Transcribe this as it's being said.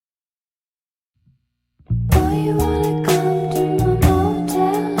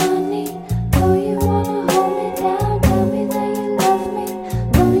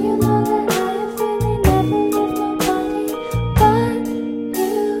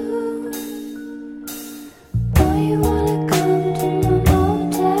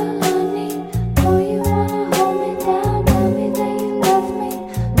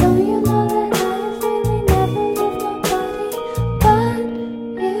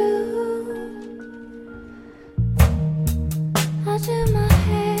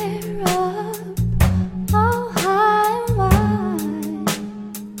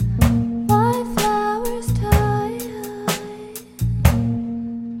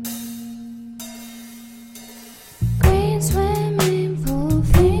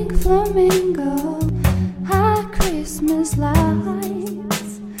flamingo, high Christmas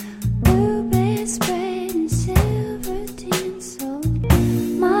lights, blueberry spread and silver tinsel.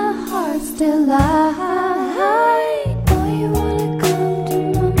 My heart's delight. Oh, you wanna come to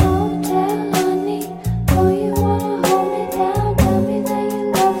my motel, honey? Oh, you wanna hold me down, tell me that you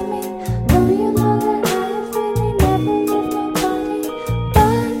love me? Don't you know that I have really never loved nobody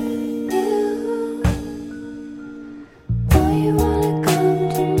but you? Oh, you wanna come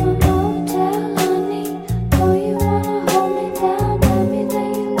to my motel, honey? Oh, you wanna hold me down, tell me that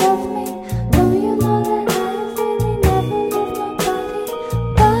you love me? Don't you know that I have really never loved nobody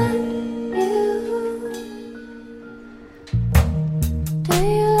but you? Do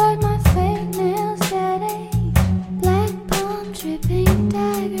you like my fake nails, daddy? Black palm dripping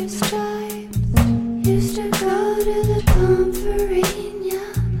dagger stripes. Used to go to the Pomfrenia,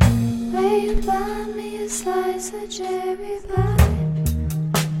 where you buy me a slice of cherry pie.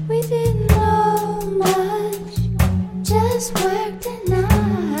 We didn't know much, just worked at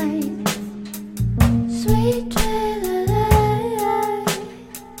night. Sweet twilight.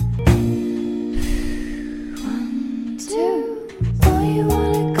 1, 2. Oh, you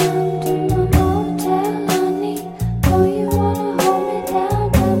wanna come to my motel, honey? Oh, you wanna hold me down,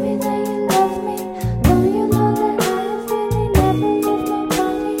 tell me that you love me? Don't you know that I have really never loved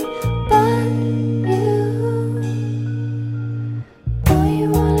nobody but you? Oh, you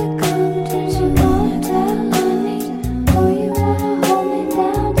wanna come to my motel, honey? Oh, you wanna hold me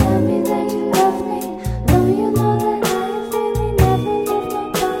down, tell me that you love me? Don't you know that I have really never loved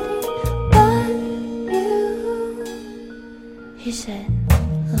nobody but you? He said,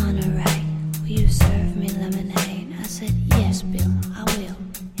 Lana Ray, will you serve me lemonade? I said, yes, Bill, I will.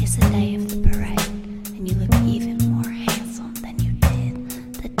 It's the day of the parade, and you look even more handsome than you did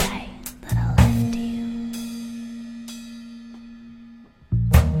the day that I left you.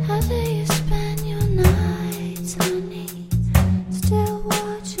 How do you spend your nights, honey? Still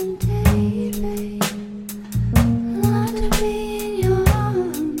watching TV? Long to be in your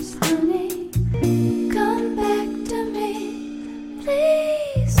arms, honey. Come back to me,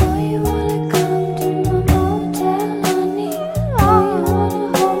 please. Oh, you wanna come to my motel, honey? Oh, you wanna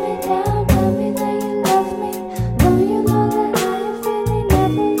hold me down, tell me that you love me? Don't you know that I have really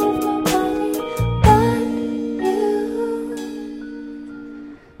never loved nobody but you?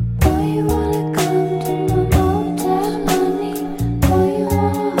 Oh, you wanna come to my motel, honey? Oh, you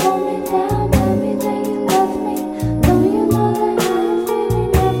wanna hold me down, tell me that you love me? Don't you know that I have really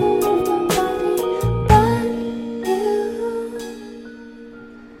never loved nobody but you?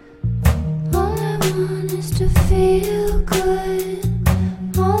 All I want is to feel good.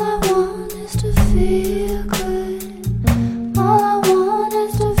 All I want is to feel good. All I want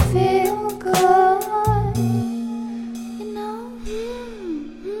is to feel good. You know?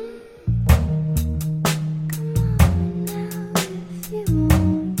 Come on now, if you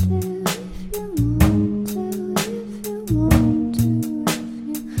want to, if you want to, if you want to, if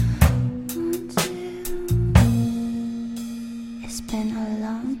you want to. It's been a